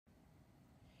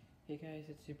Hey guys,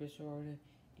 it's Super Sword,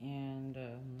 and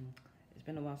it's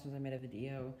been a while since I made a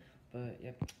video, but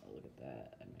yep, look at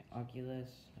that. I have my Oculus,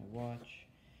 my watch,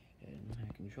 and my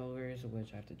controllers,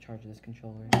 which I have to charge this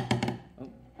controller. Oh,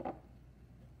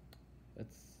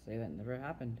 let's say that never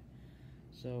happened.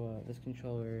 So this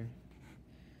controller,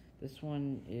 this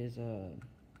one is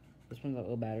this one's a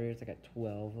low battery. It's like at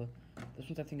 12. This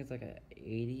one's I think it's like at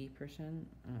 80%. I don't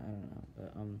know,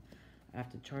 but I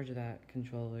have to charge that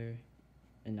controller.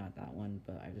 And not that one,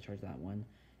 but I have to charge that one,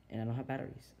 and I don't have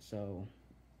batteries, so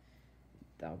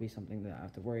that'll be something that I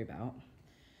have to worry about.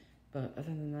 But other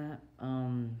than that,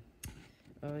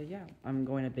 yeah, I'm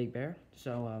going to Big Bear,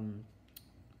 so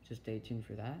just stay tuned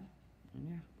for that,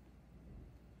 and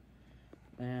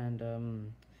yeah. And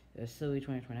os7oi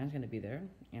 2029 is gonna be there,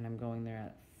 and I'm going there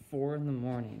at 4 in the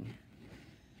morning.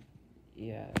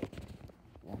 Yeah, it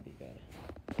won't be good.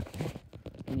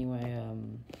 Anyway,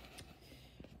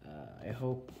 I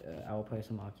hope I will play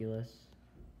some Oculus.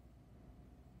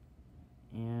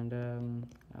 And,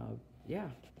 yeah.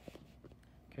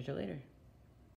 Catch you later.